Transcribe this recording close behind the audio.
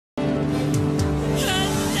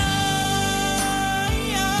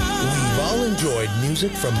all enjoyed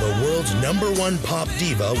music from the world's #1 pop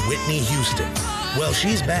diva, Whitney Houston. Well,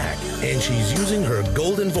 she's back, and she's using her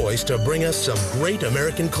golden voice to bring us some great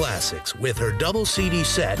American classics with her double CD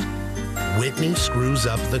set, Whitney Screws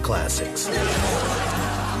Up the Classics.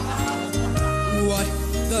 What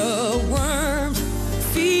the worms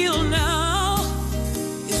feel now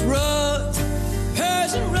is rough,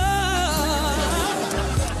 hers and rough.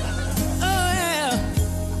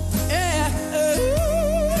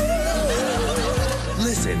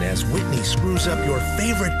 Listen as Whitney screws up your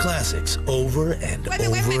favorite classics over and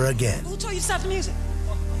over again. Who told you to stop the music?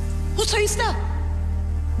 Who told you to stop?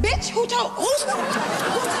 Bitch, who told you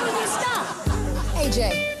to stop? Hey,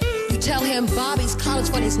 Jay, you tell him Bobby's college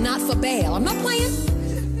fund is not for bail. I'm not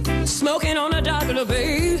playing. Smoking on a dock of the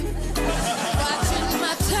bay. Watching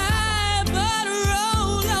my time but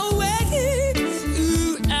roll away.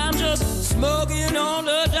 Ooh, I'm just smoking on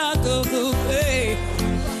the dock of the bay.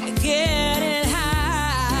 Getting high.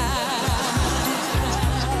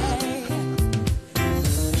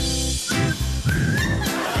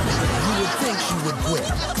 You would think she would quit.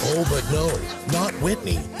 Oh, but no, not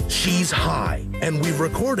Whitney. She's high, and we've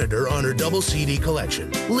recorded her on her double CD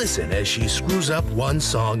collection. Listen as she screws up one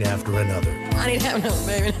song after another. I ain't having no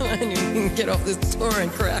baby. I need to get off this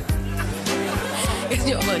touring crap.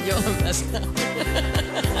 Y'all messed up.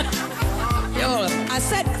 I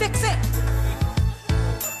said fix it.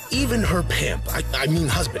 Even her pimp, I mean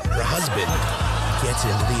husband, her husband, gets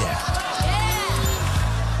into the act.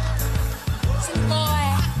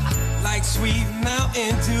 Like sweet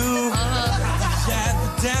Mountain Dew,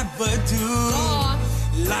 Dabba-dabba-doo,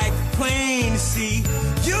 like plain to see.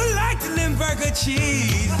 You like the Limburger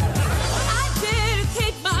cheese. I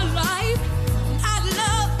dedicate my life. I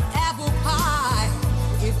love apple pie.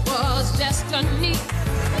 It was just a need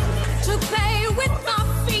to play with my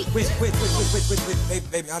feet. Wait,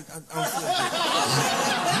 baby, I don't feel good.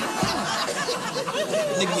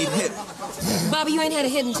 Nigga need hit. Bobby, you ain't had a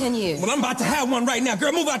hit in 10 years. Well, I'm about to have one right now.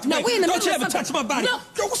 Girl, move out the way. We in the Don't you middle ever of touch my body. No.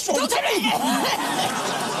 Girl, what's wrong with you?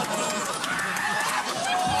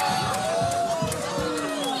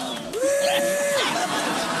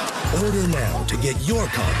 Order now to get your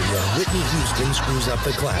copy of Whitney Houston Screws Up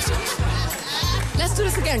the Classics. Let's do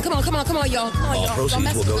this again. Come on, y'all. Come on, All y'all.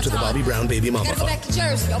 proceeds will go to the Bobby Brown Baby Mama I gotta go Fund. back to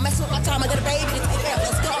Jersey. Y'all messing with my time. I got a baby to take care of.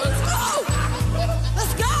 Let's go.